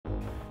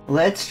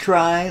Let's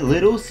try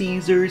Little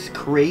Caesars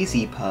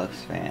Crazy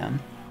Puffs, fam.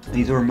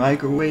 These were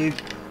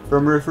microwaved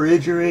from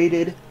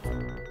refrigerated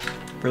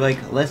for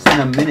like less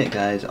than a minute,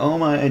 guys. Oh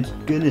my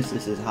goodness,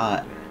 this is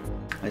hot.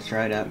 Let's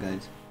try it out,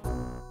 guys.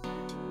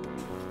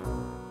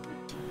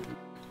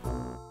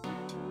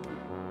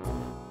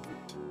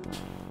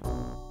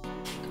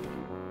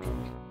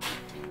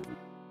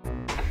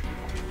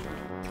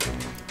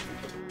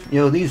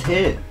 Yo, these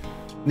hit.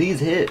 These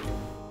hit.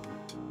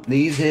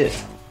 These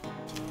hit.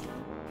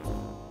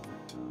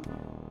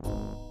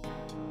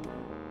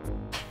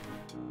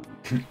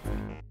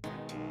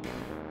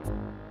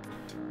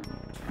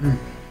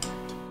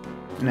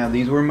 Now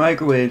these were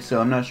microwaved, so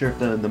I'm not sure if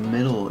the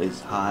middle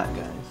is hot,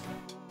 guys.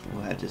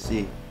 We'll have to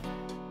see.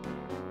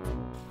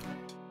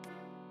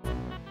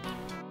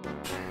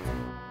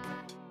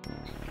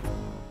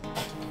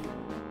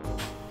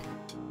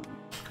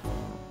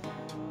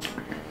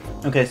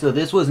 Okay, so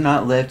this was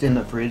not left in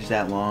the fridge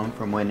that long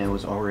from when it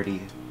was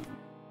already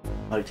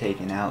like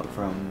taken out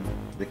from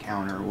the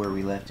counter where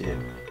we left it.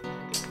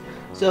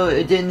 So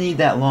it didn't need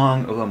that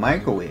long of a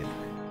microwave.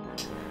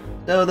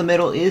 So the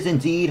middle is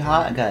indeed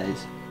hot,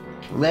 guys.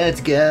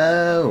 Let's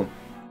go.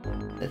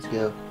 Let's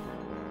go.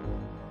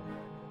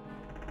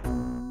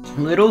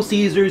 Little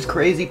Caesars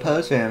Crazy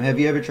Puffs, fam. Have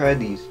you ever tried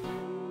these?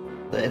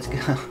 Let's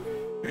go.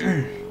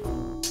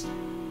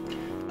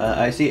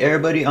 I see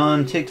everybody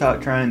on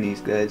TikTok trying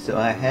these, guys, so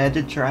I had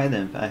to try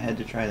them. I had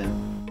to try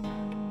them.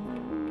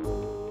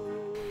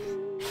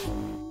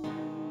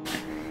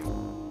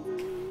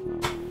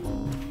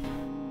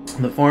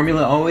 The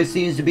formula always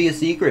seems to be a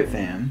secret,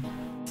 fam.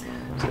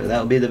 So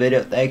that'll be the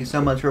video. Thank you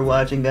so much for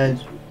watching,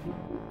 guys.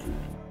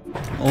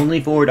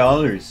 Only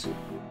 $4.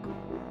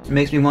 It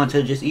makes me want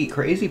to just eat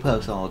Crazy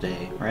Puffs all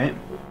day, right?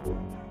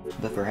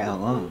 But for how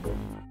long?